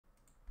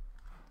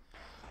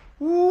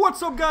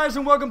What's up, guys,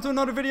 and welcome to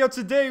another video.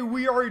 Today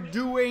we are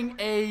doing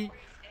a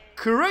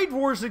crate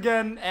wars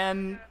again,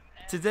 and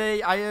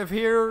today I have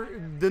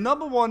here the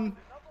number one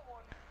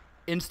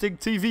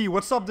lnstinctTV.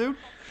 What's up, dude?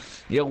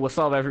 Yo, what's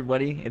up,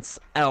 everybody? It's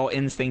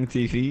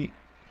lnstinctTV.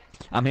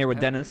 I'm here with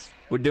Dennis.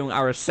 We're doing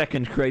our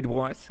second crate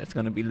wars. It's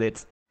gonna be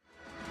lit.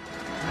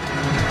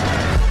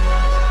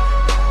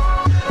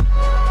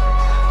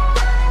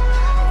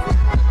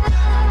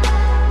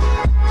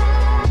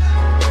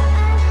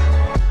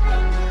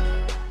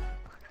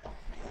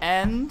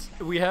 And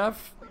we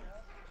have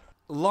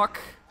luck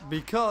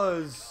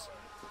because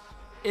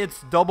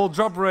it's double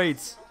drop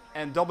rate,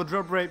 and double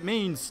drop rate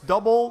means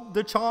double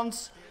the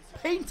chance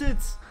painted.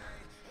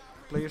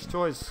 Player's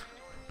choice.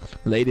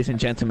 Ladies and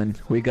gentlemen,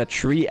 we got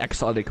 3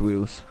 exotic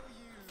wheels.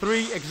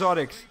 3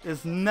 exotics.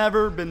 It's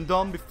never been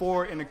done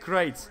before in a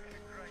crate.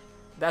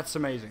 That's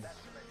amazing.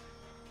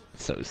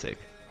 So sick.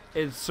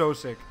 It's so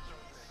sick.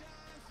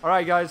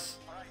 Alright, guys.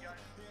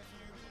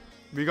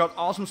 We got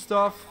awesome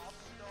stuff.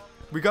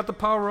 We got the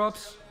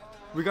power-ups.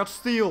 We got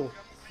steal.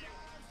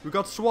 We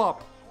got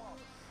swap.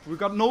 We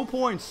got no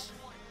points.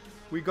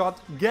 We got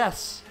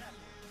guess.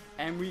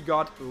 And we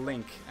got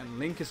link. And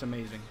link is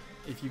amazing,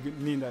 if you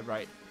mean that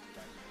right.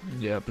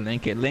 Yep,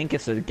 Link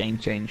is a game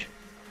change.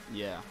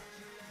 Yeah,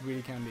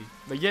 really can be.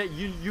 But yeah,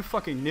 you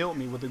fucking nailed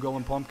me with the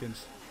golden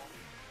pumpkins.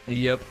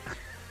 Yep.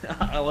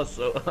 I was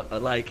so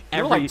like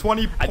You're like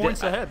 20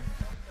 points ahead.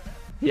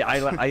 Yeah,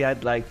 I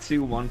had like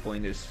 2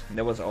 1-pointers.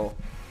 That was all.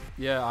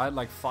 Yeah, I had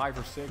like 5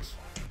 or 6.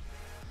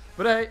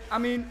 But hey, I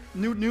mean,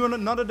 new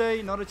another day,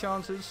 another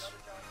chances.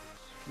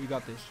 We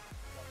got this.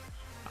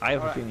 I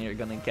have a feeling you're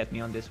gonna get me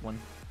on this one.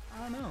 I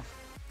don't know.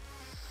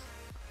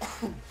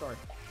 Sorry.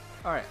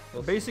 Alright,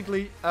 We'll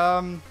basically,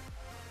 we're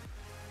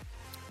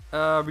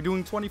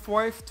doing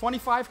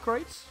 25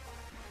 crates.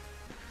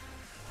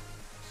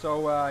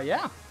 So,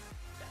 yeah.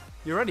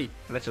 You ready?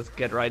 Let's just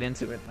get right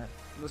into it, man.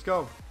 Let's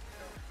go.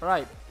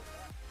 Alright.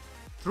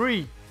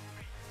 3,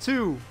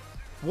 2,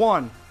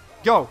 1,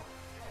 go.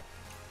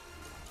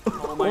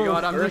 Oh my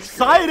god, I'm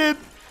excited!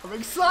 I'm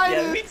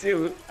excited! Yeah, me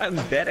too. I'm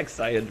that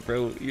excited,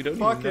 bro. You don't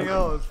Fucking even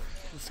know. hell,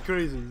 it's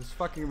crazy. It's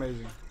fucking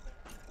amazing.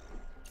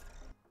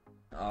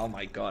 Oh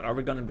my god, are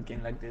we gonna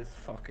begin like this?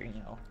 Fucking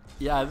hell.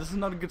 Yeah, this is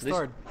not a good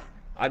start.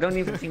 I don't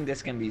even think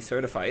this can be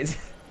certified.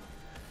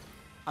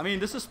 I mean,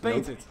 this is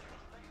painted.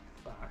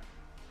 Nope.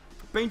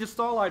 Painted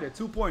Starlighter,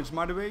 2 points.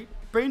 By the way,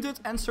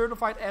 painted and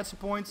certified adds a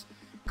point.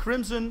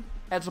 Crimson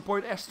adds a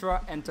point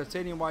extra, and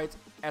Titanium White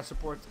adds a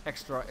point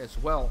extra as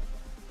well.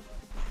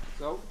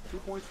 So, 2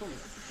 points for me.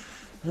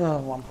 Oh,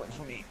 1 point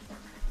for me.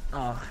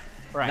 Oh,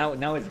 right.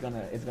 Now it's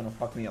gonna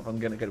fuck me up. I'm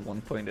gonna get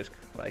 1 point.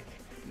 Like,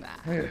 nah.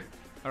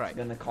 All right.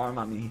 Gonna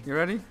karma me. You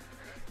ready?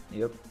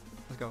 Yep.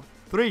 Let's go.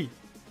 3,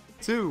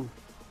 2,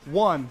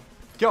 1,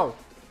 go.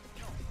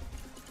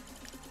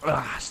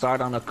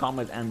 Start on a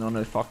comet and on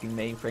a fucking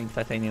mainframe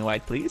Titanium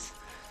White, please.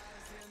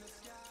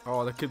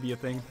 Oh, that could be a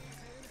thing.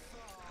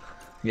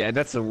 Yeah,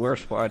 that's the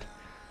worst part.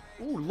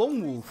 Ooh,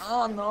 Lone Wolf.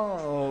 Oh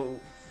no.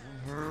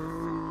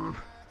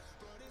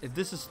 If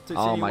this is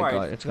Oh my White.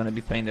 god, it's gonna be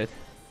painted.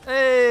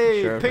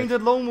 Hey, Sure,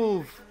 painted Lone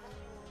Wolf.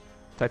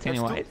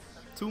 Titanium White.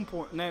 2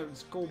 points. No,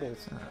 it's Cobalt.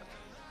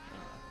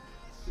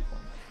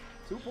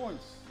 2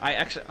 points. I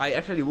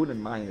actually wouldn't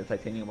mind the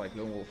Titanium White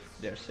Lone Wolf.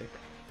 They're sick.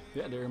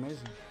 Yeah, they're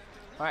amazing.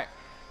 Alright.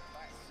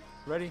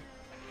 Ready?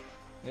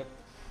 Yep.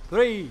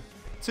 3,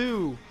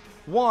 2,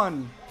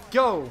 1,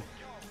 go.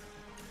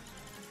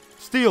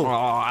 Steel. Oh,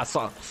 I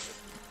saw.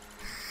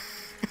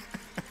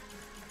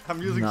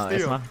 I'm using No,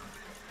 steel.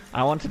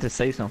 I wanted to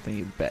say something,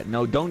 you bet.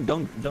 No, don't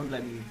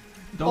let me.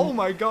 Don't. Oh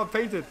my god,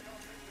 painted.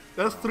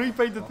 That's 3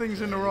 painted things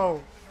in a row.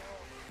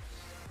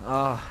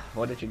 Ah,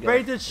 what did you get?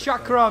 Painted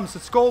chakrams,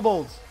 it's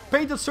Cobalt.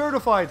 Painted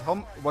certified.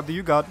 What do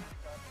you got?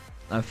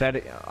 I'm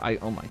very.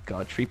 Oh my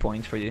god, 3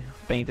 points for you.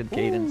 Painted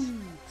cadence.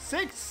 Ooh,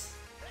 6.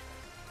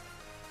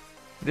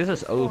 This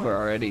is over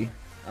already.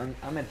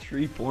 I'm at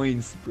 3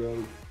 points,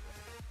 bro.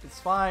 It's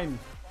fine.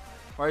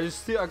 I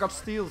got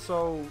steel,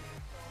 so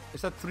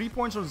is that 3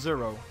 points or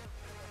 0?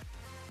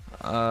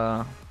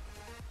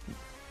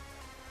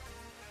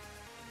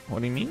 What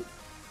do you mean?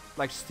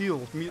 Like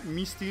steal,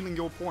 me stealing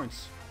your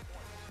points.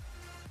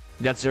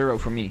 That's 0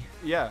 for me.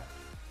 Yeah.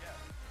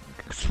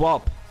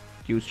 Swap.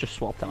 You just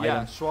swap the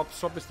Yeah, item.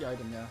 swap is the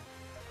item, yeah.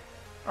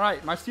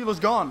 Alright, my steal is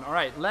gone.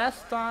 Alright,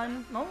 last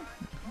time. No?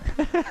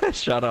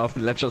 Shut up.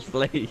 Let's just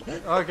play.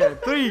 Okay,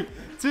 3,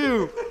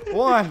 2,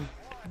 1,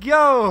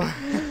 go!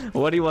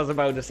 What he was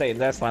about to say.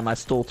 Last time I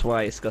stole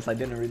twice because I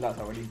didn't realize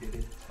I already did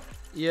it.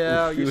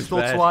 Yeah, Oof, you feels stole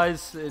bad.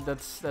 twice.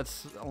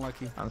 That's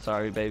unlucky. I'm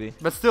sorry, baby.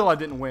 But still, I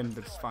didn't win,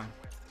 but it's fine.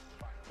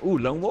 Ooh,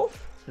 Lone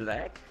Wolf?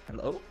 Lag?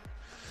 Hello?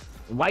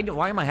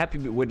 Why am I happy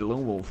with the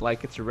Lone Wolf?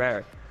 Like, it's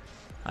rare.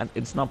 And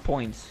it's not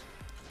points.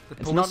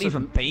 It's not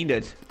even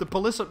painted. The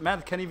Pelissard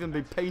Mat can't even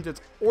be painted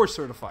or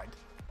certified.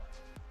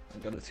 I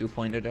got a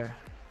 2-pointer there.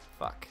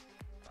 Fuck.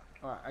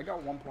 Alright, I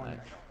got 1 point.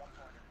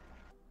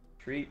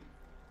 3,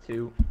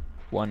 2,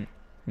 1,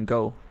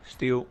 go.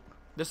 Steal.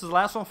 This is the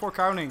last one for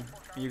counting.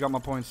 You got my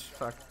points.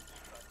 Fuck.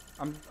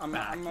 I'm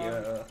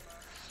Yeah.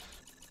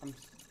 I'm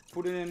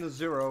putting in a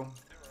 0.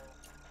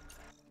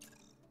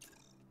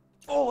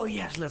 Oh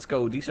yes, let's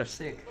go. These are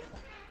sick.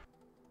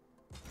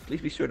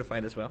 Please be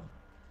certified as well.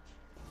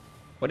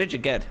 What did you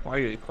get? Why are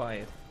you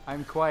quiet?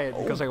 I'm quiet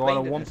because I Oh, got a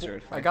painted 1 and point.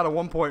 certified. I got a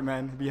 1 point,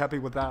 man. Be happy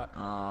with that.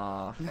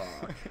 Ah,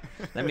 fuck.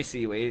 Let me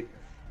see. Wait.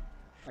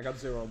 I got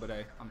 0, but I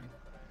mean.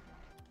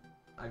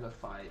 I got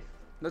 5.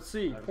 Let's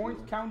see.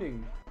 Point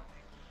counting.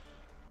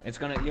 It's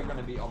gonna. You're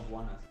gonna be up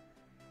 1.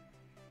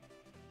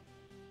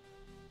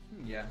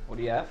 Yeah. What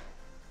do you have?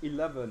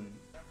 11.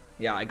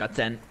 Yeah, I got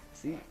 10.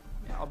 See?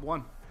 Yeah, up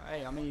 1.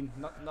 Hey, I mean,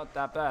 not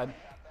that bad.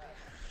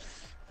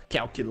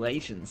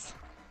 Calculations.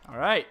 All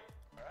right.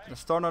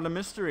 Let's start on the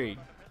mystery.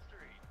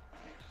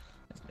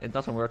 It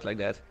doesn't work like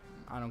that.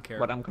 I don't care.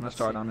 But I'm gonna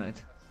start on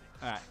it.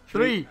 All right.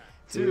 3,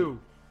 2,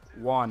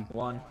 1.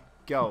 1.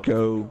 Go.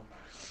 Go.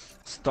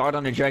 Start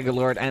on the Dragon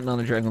Lord and on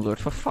the Dragon Lord,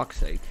 for fuck's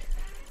sake.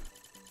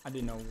 I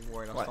didn't know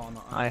where to start on.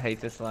 I hate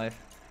this life.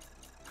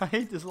 I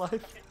hate this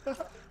life.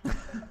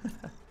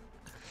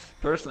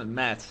 Personal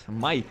math.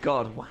 My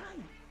god, why?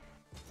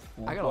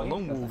 I got a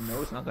lone wolf.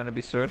 No, it's not gonna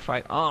be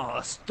certified. Oh,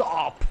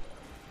 stop!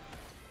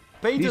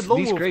 Painted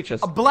lone wolf.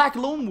 Creatures. A black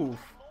lone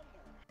wolf.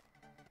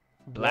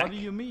 Black? What do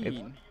you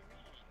mean?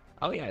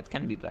 Oh yeah, it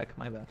can be black.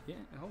 My bad. Yeah.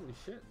 Holy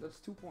shit. That's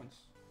 2 points.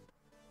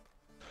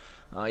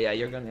 Oh yeah,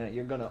 you're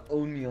gonna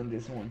own me on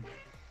this one.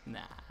 Nah.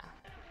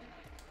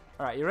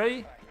 All right. You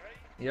ready?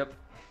 Yep.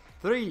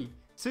 3,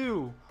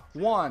 2,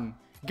 1.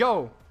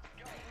 Go.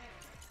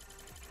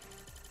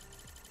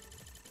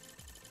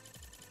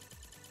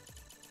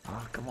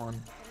 Oh come on.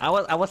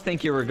 I was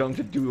thinking you were going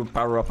to do a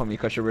power up on me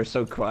because you were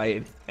so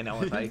quiet, and I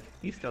was like,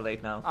 he's still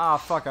late now. Ah,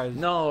 fuck.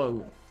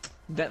 No,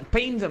 then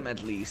paint them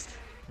at least.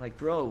 Like,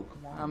 bro,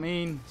 come on. I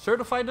mean,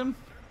 certify them?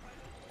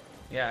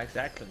 Yeah,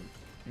 exactly.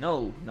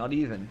 No, not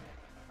even.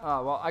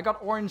 Ah, well, I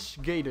got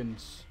orange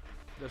Gadens.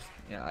 There's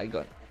Yeah, I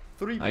got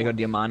 3 points. I got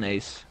the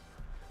Amanes.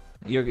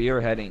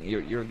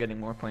 You're getting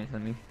more points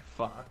than me.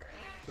 Fuck.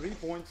 3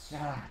 points.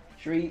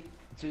 3,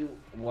 2,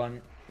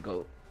 1,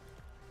 go.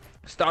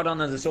 Start on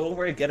as a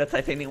silver, get a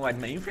titanium white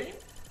mainframe?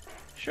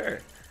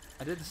 Sure.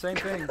 I did the same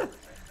thing.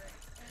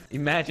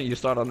 Imagine you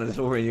start on a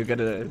silver and you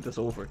get a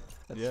silver.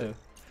 That's Yeah.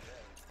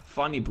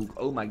 Funny book.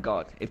 Oh my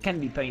god. It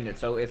can be painted,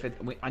 so if it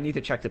I need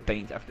to check the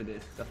paint after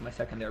this. That's my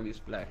secondary is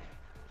black.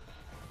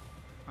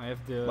 I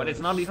have the. But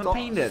it's not even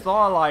painted.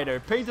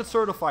 Starlighter. Painted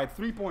certified.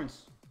 3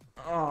 points.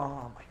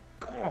 Oh my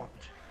god.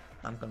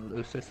 I'm gonna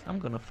lose this. I'm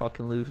gonna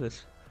fucking lose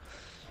this.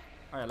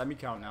 Alright, let me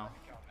count now.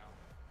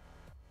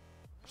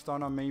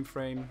 Start on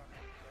mainframe.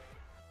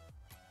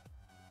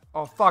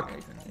 Oh fuck.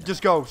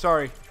 Just go.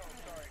 Sorry.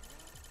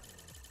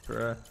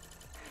 Bruh.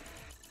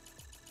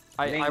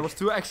 I was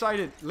too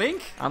excited.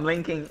 Link? I'm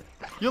linking.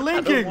 You're I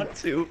linking! don't want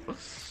to.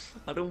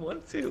 I don't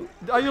want to.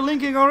 Are you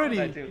linking already?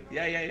 I do.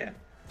 Yeah.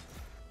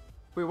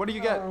 Wait, what do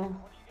you get?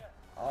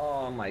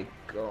 Oh my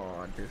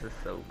god, this is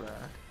so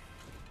bad.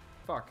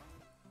 Fuck.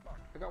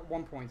 I got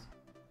 1 point.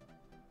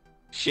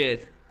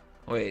 Shit.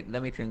 Wait,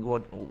 let me think.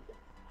 What? Oh,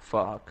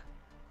 fuck.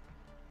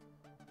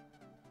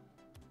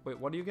 Wait,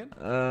 what do you get?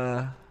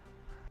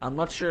 I'm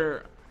not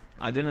sure.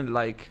 I didn't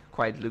like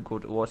quite look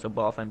what was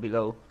above and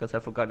below because I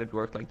forgot it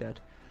worked like that.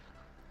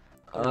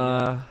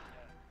 I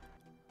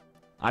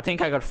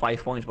think I got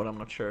 5 points, but I'm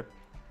not sure.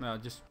 No,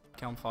 just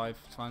count 5.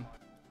 It's fine.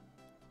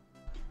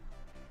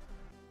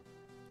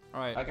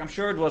 Alright. Like I'm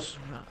sure it was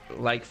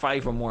like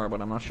 5 or more, but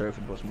I'm not sure if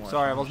it was more.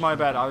 Sorry, it was my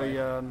bad.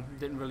 I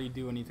didn't really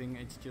do anything.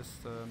 It's just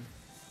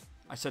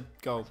I said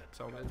go.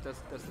 So that's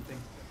the thing.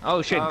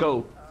 Oh shit,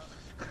 go.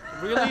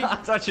 Really? I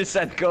thought you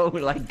said go,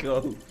 like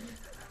go.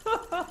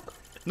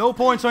 No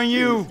points on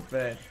you.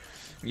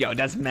 Yo,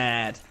 that's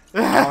mad.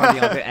 I'm already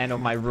at the end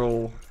of my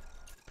roll.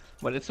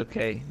 But it's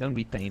okay. Don't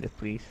be painted,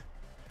 please.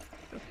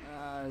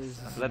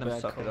 Let him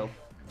suck it up.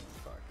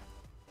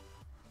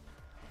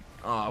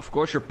 Oh, of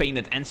course you're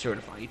painted and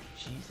certified.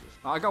 Jesus.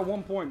 I got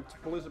 1 point.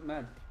 Blizzard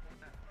mad.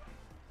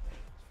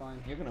 It's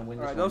fine. You're gonna win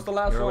this Alright, one. that was the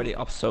last You're one. already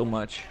up so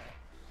much.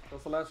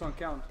 That's the last one.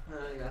 Count.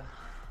 Yeah.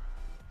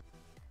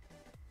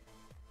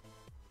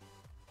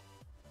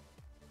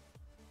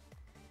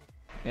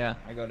 Yeah,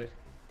 I got it.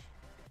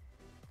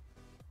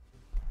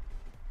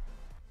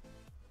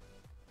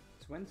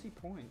 20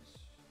 points.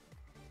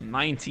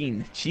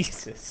 19.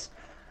 Jesus.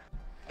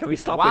 Can we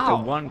stop Wow. with the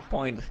 1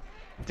 point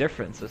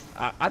differences?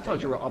 I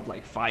thought you were up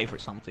like 5 or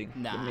something.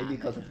 Nah. But maybe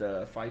because of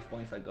the 5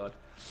 points I got.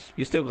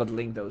 You still got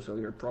Link though, so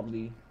you're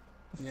probably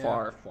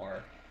far.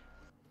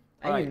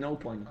 And Right. you no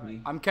point with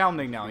me. I'm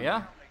counting now,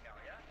 yeah?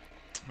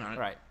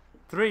 Alright.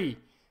 3,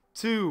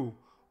 2,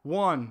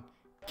 1,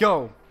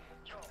 go.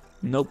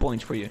 No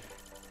points for you.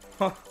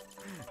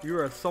 You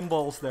are some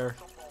balls there.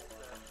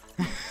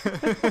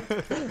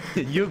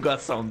 You got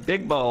some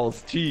big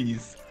balls,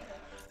 jeez.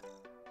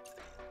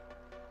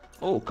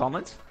 Oh,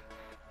 comments?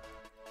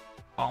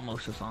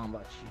 Almost a samba,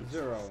 jeez.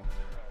 0.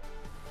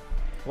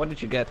 What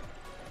did you get?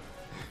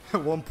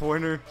 1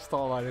 pointer,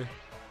 Starlighter.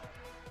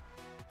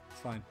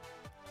 It's fine.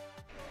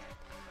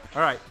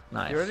 Alright.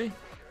 Nice. You ready?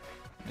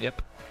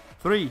 Yep.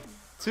 3,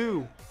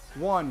 2,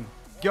 1,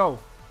 Go.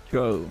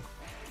 Go.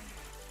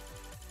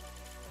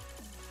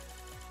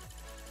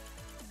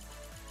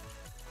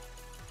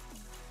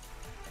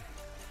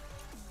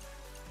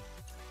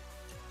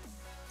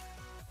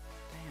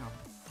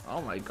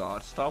 Oh my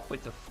god, stop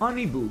with the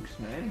funny books,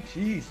 man.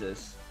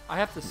 Jesus. I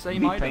have the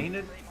same Be item.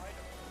 painted?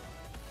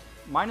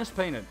 Mine is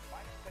painted.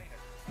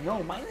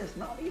 No, mine is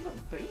not even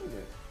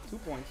painted. 2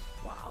 points.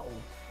 Wow.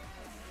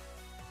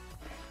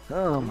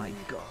 Oh my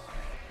god.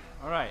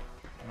 Alright.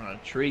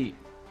 3,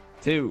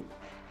 2,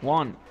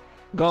 1,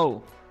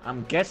 go.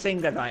 I'm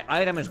guessing that my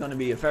item is gonna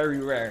be a very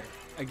rare.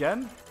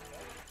 Again?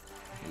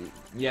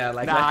 Yeah,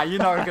 like. Nah, you're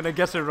not gonna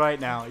guess it right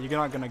now. You're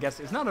not gonna guess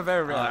it. It's not a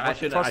very rare. I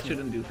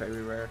shouldn't do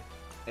very rare.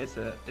 It's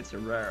a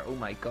rare. Oh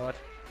my god.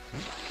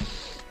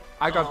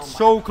 I got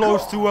so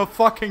close to a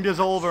fucking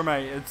dissolver,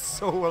 mate. It's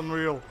so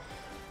unreal.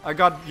 I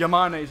got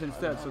Yamane's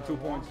instead, so 2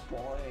 points.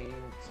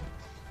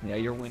 Yeah,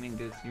 you're winning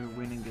this. You're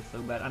winning this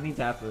so bad. I need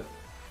to have a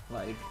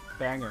like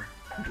banger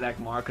black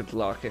market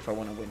locked if I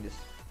want to win this.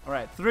 All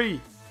right,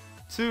 3,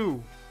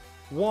 2,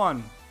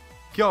 1,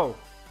 go.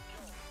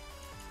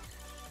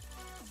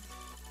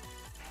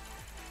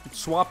 It's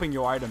swapping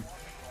your item.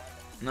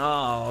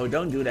 No,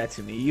 don't do that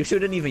to me. You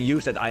shouldn't even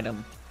use that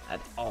item at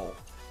all.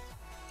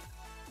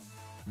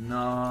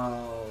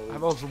 No. I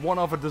was one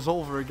of a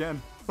dissolver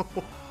again.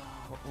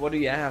 What do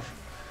you have?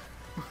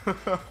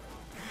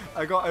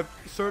 I got a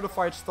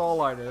certified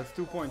starlighter. That's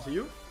 2 points. Are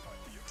you?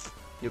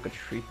 You got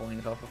 3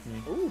 points off of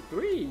me. Ooh,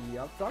 3.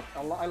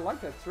 I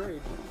like that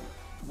trade.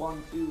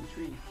 1, 2,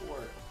 3, 4,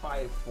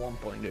 5 1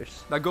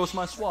 pointers. That goes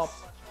my swap.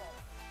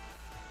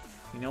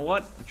 You know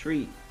what?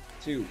 3,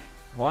 2,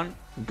 1,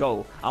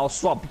 go. I'll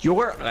swap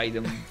your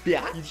item,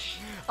 bitch.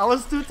 I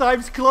was 2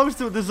 times close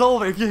to a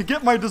dissolver. If you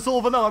get my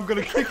dissolver now, I'm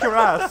gonna kick your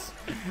ass.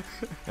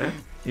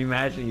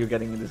 Imagine you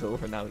getting this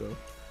over now, though.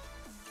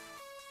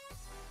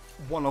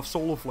 One of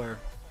Solar Flare.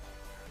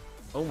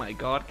 Oh my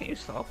god, can you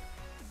stop?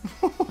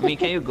 I mean,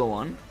 can you go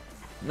on?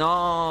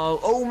 No.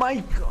 Oh my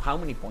god. How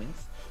many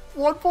points?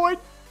 1 point.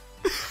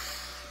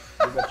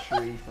 You got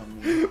 3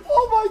 from me.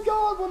 Oh my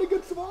god, what a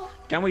good swap.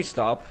 Can we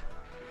stop?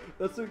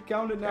 Let's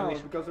count it now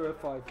because we're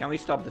at 5. Can we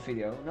stop the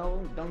video?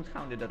 No, don't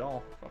count it at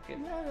all. Fuck it.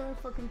 Yeah,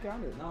 fucking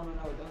count it. No,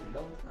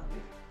 don't count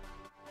it.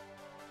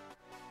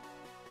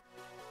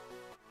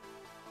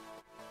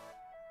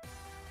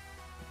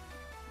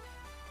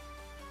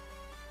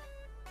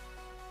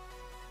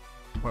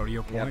 What are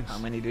your Yep. points? How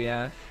many do you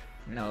have?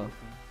 No.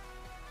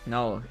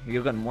 No,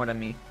 you got more than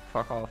me.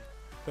 Fuck off.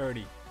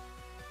 30.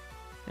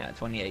 Yeah,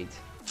 28.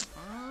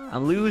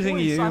 I'm losing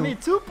points. you. I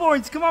need 2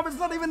 points. Come on, it's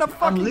not even a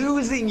fucking. I'm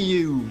losing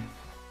you.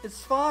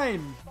 It's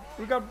fine.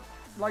 We got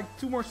like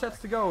 2 more sets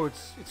to go.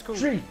 It's cool.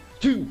 3,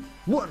 2,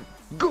 1,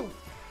 go.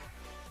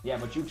 Yeah,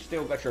 but you've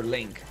still got your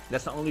link.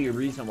 That's the only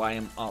reason why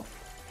I'm up.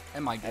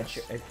 And my guess.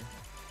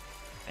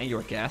 And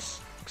your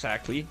guess.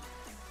 Exactly.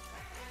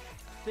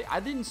 I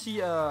didn't see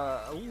ooh.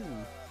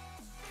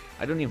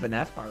 I don't even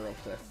have power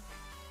up there.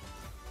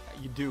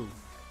 You do.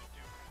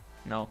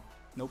 No.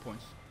 No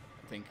points,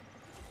 I think.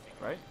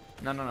 Right?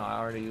 No, I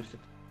already used it.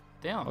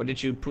 Damn. Or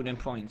did you put in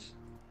points?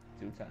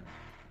 2 times.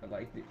 I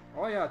like it.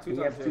 Oh yeah, 2 you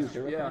times. have 2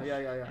 0 Yeah.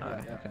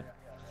 Alright, okay.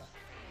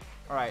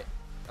 Alright.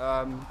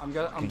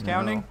 I'm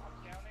counting.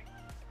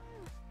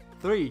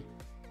 3,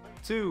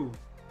 2,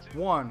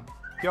 1,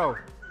 go.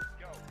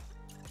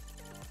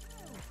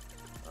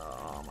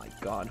 Oh my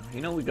god.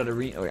 You know we gotta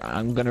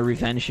I'm gonna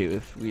revenge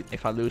you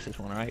if I lose this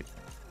one, right?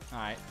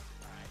 Alright.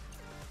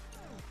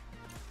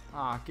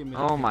 Ah, give me.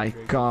 Oh my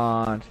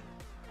god.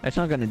 It's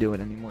not gonna do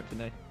it anymore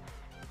today.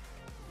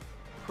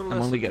 I'm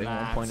only getting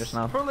 1 pointers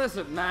now.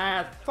 Perlicit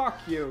math. Fuck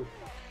you.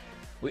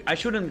 I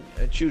shouldn't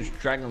choose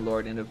Dragon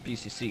Lord in the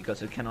PCC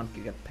because it cannot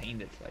get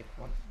painted. Like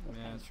what?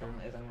 Yeah, that's true.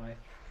 Is that right?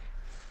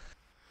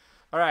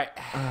 All right.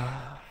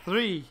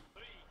 3,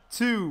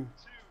 2,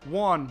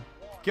 1,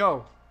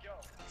 go.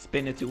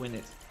 Spin it to win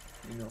it.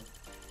 You know.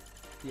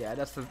 Yeah,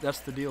 that's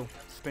the deal.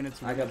 Spin it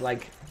to I win got it.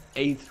 like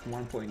 8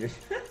 1 pointers.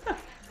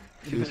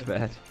 Feels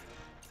bad.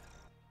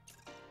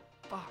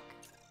 Fuck.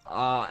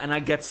 And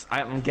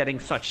I'm getting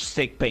such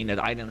sick painted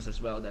items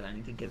as well that I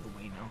need to give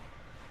away now.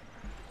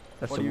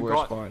 That's the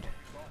worst part.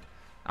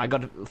 I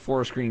got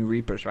 4 screen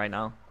reapers right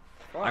now.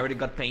 Fuck. I already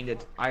got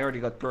painted. I already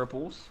got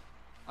purples.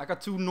 I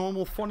got 2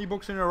 normal funny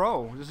books in a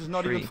row. This is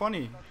not even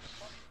funny.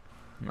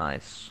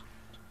 Nice.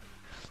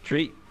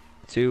 3,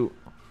 2,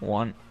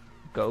 1,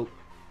 go.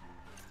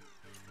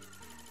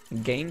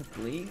 Game,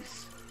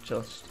 please.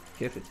 Just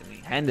give it to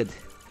me. Hand it.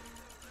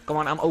 Come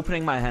on, I'm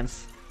opening my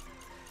hands.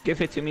 Give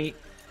it to me.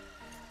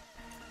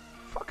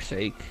 Fuck's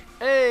sake.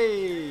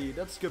 Hey,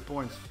 that's good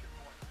points.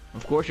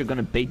 Of course you're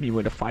gonna bait me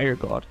with a fire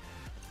god.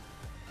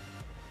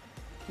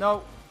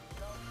 No.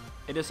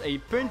 It is a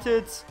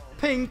printed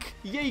pink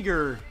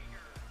Jaeger.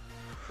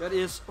 That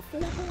is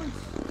 4 points.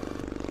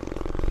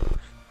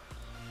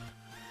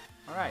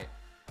 Alright.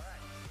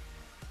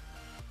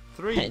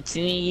 3.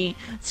 3,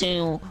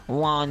 2,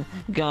 1,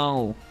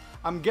 go.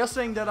 I'm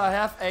guessing that I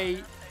have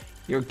a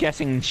You're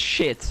guessing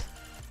shit.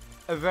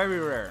 very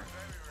rare.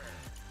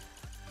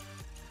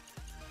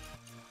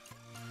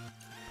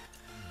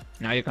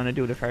 Now you're gonna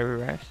do the very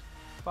rares.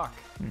 Fuck.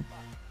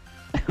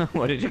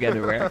 What did you get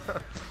a rare?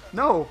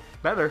 No,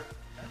 better.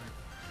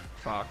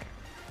 Fuck.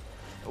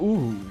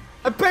 Ooh.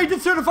 A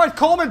painted certified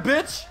comment,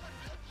 bitch!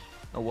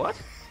 A what?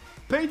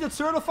 Painted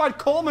certified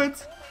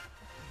comment!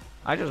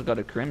 I just got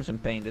a crimson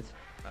painted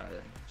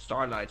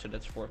starlight, so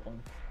that's 4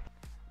 points.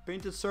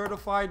 Painted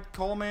certified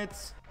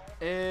comment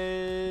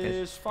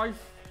is 5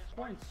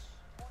 points.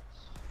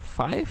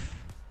 5?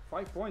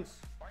 5 points.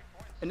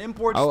 An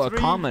import Oh, 3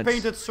 a comment.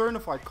 painted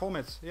certified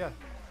comments, yeah.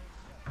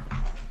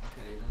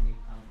 Okay, let me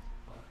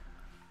count.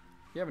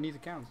 Yeah, we need to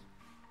count.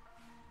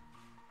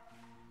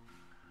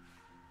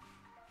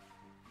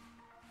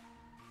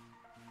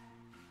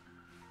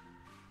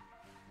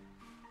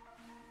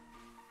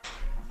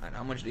 And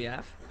how much do you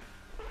have?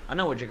 I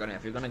know what you're gonna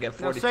have. You're gonna get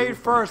 42. Now say it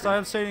first. 43. I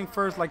am saying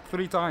first like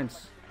 3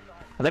 times.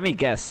 Let me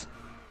guess.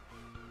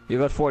 You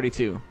got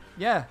 42.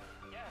 Yeah.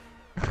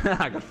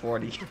 I got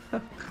 40. I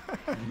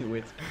knew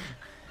it.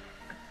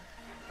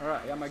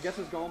 Alright, yeah, my guess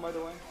is gone by the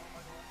way.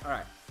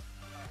 Alright.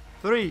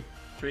 3.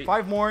 3.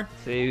 5 more.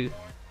 2.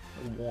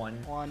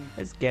 1. 1.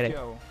 Let's get it.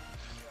 Go.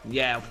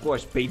 Yeah, of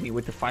course, bait me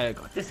with the fire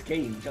god. This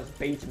game just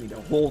baits me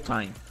the whole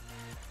time.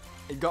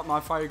 It got my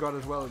fire god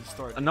as well at the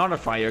start. Another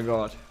fire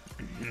god.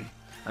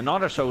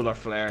 Another solar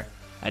flare.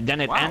 And then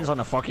it Wow. ends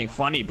on a fucking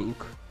funny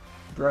book.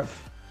 Bruv.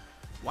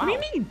 Wow. What do you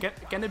mean?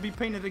 Can it be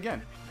painted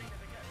again?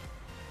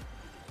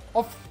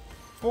 Of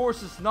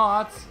course it's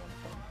not.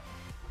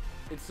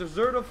 It's a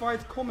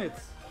certified comet.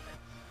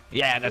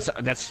 Yeah,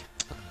 that's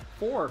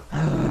 4.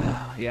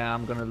 yeah,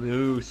 I'm gonna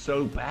lose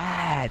so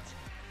bad.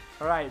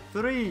 Alright,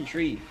 3,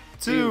 3,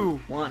 2,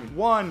 1.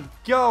 1,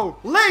 go!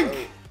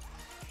 Link!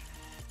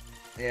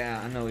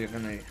 Yeah, I know you're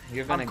gonna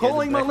I'm get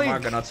calling the my black link.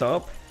 market on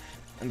top,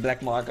 and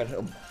black market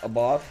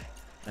above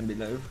and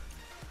below,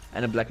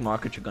 and a black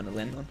market you're gonna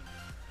land on.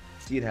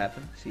 See it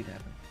happen. See it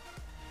happen.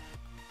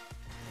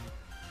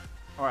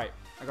 Alright,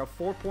 I got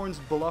 4 points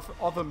below,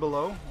 up and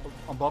below.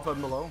 Above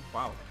and below.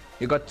 Wow.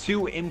 You got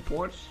 2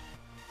 imports.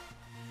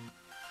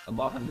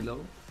 Above and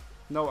below.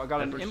 No, I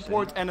got an 10%.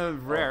 import and a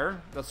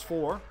rare. That's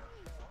 4.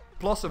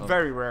 Plus a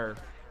very rare.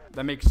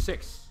 That makes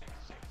 6.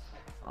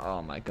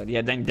 Oh my god.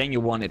 Yeah, then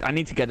you won it. I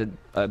need to get a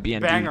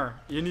BNB. Banger.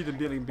 You need a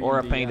billing BNB. Or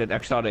a painted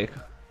exotic.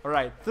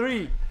 Alright,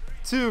 3,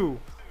 2,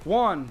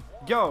 1,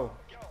 go!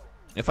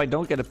 If I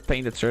don't get a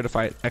painted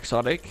certified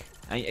exotic,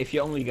 and if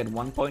you only get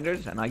 1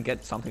 pointers and I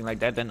get something like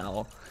that, then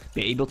I'll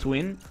be able to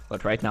win.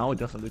 But right now it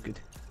doesn't look good.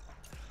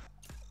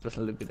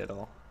 Doesn't look good at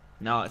all.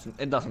 No,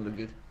 it doesn't look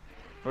good.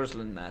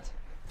 Personally, Matt.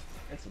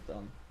 It's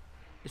done.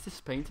 Is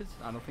this painted?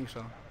 I don't think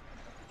so.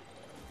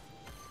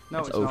 No,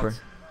 It's it's over.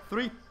 not.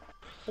 3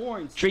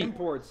 points. 3,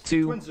 Imports.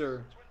 2,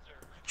 Twinser.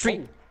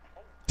 3,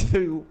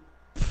 2,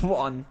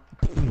 1,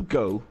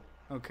 go.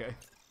 Okay.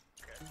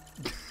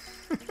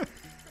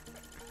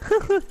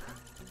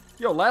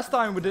 Yo, last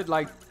time we did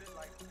like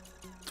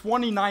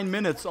 29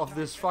 minutes of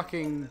this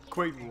fucking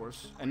Crate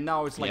Wars, and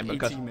now it's like Yeah,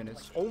 because- 18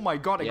 minutes. Oh my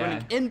god, I'm Yeah.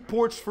 getting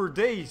imports for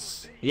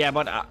days. Yeah,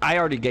 but I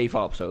already gave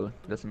up, so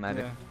it doesn't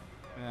matter.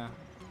 Yeah, yeah.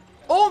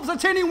 Oh,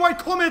 titanium white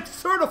comet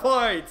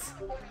certified!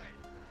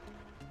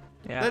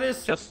 Yeah. That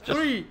is just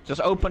 3. Just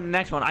open the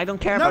next one. I don't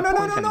care No, about no, no,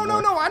 points no, no, no,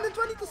 anymore. no! I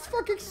need this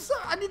fucking.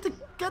 I need to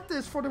get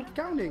this for the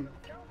counting.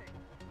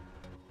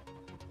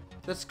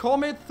 That's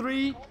comet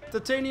 3,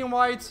 titanium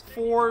white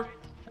 4,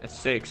 It's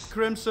 6.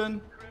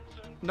 crimson.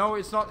 No,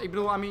 it's not. Ik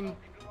bedoel, I mean.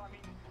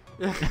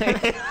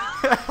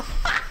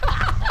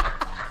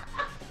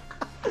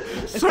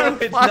 No,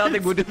 it's not.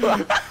 Ik bedoel.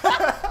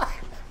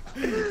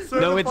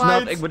 No, it's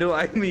not. Ik bedoel,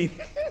 I mean.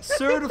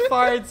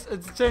 Certified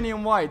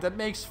titanium white. That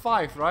makes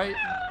 5, right?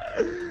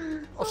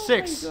 Or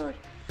 6.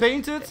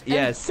 Painted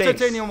Yeah, and 6.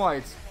 titanium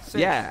white. 6.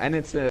 Yeah, and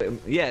it's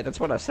yeah, that's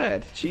what I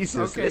said.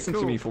 Jesus, Okay, listen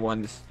cool. to me for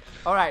once.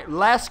 All right,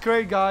 last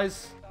crate,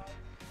 guys.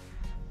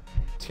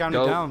 Let's count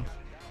Go. it down.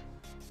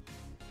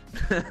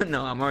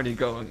 No, I'm already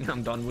going.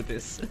 I'm done with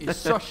this. He's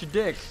such a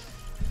dick.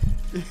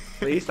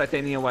 Please,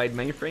 titanium white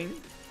mainframe.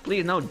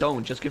 Please, no,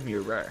 don't. Just give me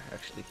a rare,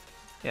 actually.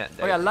 Yeah.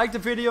 Oh yeah, like the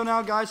video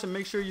now, guys, and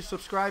make sure you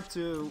subscribe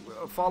to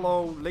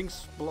follow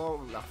links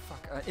below.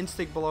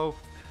 Instinct below.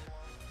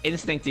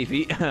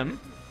 lnstinctTV.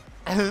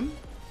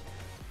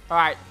 All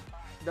right,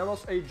 that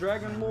was a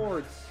Dragon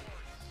Lord.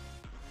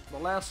 The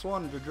last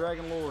one, the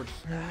Dragon Lord.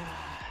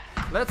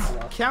 Let's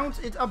count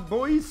it up,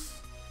 boys.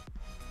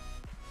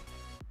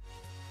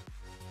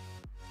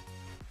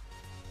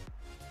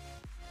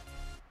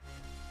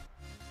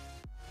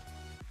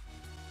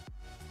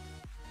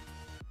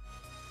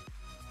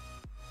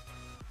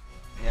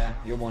 Yeah,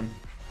 you won.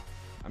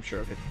 I'm sure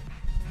of it.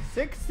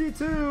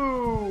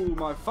 62,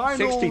 my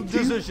final 62?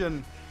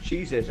 decision.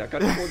 Jesus, I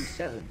got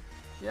 47.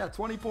 Yeah,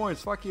 20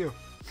 points. Fuck you.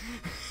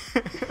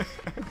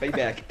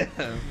 Payback.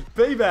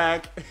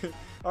 Payback.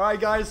 All right,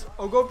 guys.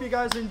 I hope you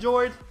guys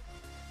enjoyed.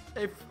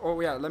 Oh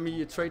yeah, let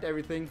me trade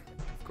everything.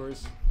 Of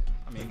course.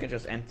 I You mean, can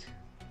just end.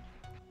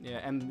 yeah,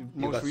 and You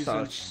most got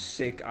recent. such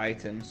sick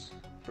items,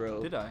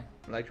 bro. Did I?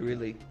 Like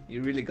really,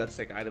 you really got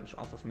sick items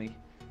off of me.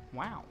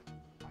 Wow.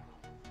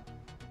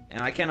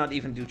 And I cannot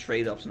even do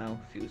trade-ups now.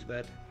 Feels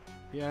bad.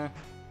 Yeah.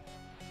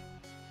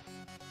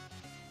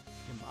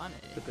 funny.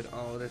 Look at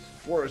all this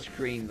forest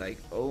green. Like,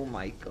 oh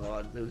my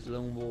god, those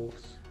lone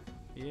wolves.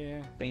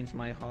 Yeah. Pains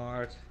my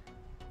heart.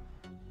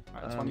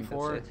 Alright,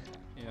 24. That's it.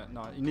 Yeah,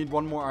 no, you need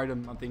one more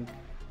item, I think.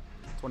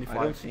 25.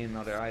 I don't see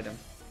another item.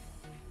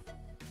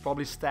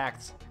 Probably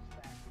stacked,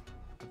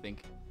 I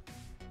think.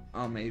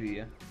 Oh, maybe,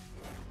 yeah.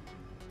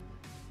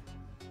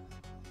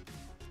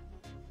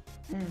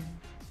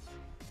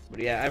 But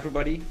yeah,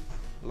 everybody,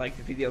 like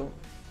the video.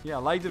 Yeah,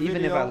 like the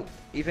Even video.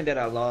 Even that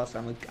I lost,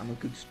 I'm a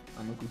good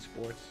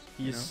sport.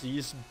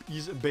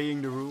 He's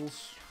obeying the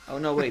rules. Oh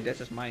no, wait, that's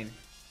just mine.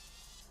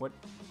 What?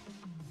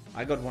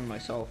 I got one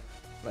myself,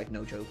 like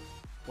no joke.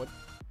 What?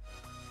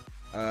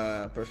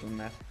 Personal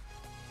net.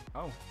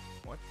 Oh,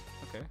 what?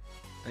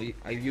 Okay.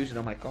 I use it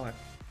on my car.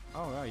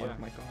 Oh, yeah.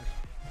 My car.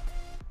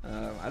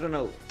 I don't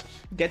know.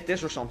 Get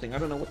this or something. I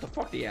don't know what the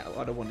fuck the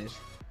other one is.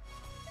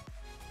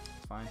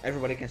 It's fine.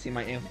 Everybody can see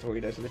my inventory.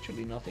 There's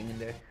literally nothing in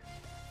there.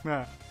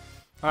 Yeah.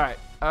 Alright.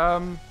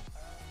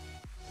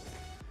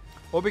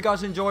 Hope you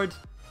guys enjoyed.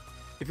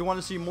 If you want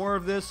to see more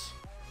of this,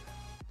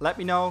 let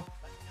me know.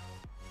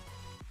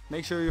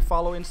 Make sure you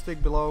follow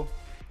Instinct below.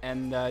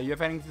 And you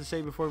have anything to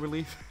say before we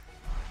leave?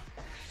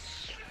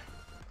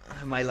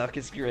 My luck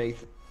is great.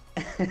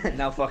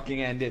 Now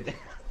fucking end it.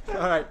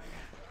 Alright.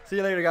 See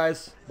you later,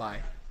 guys. Bye.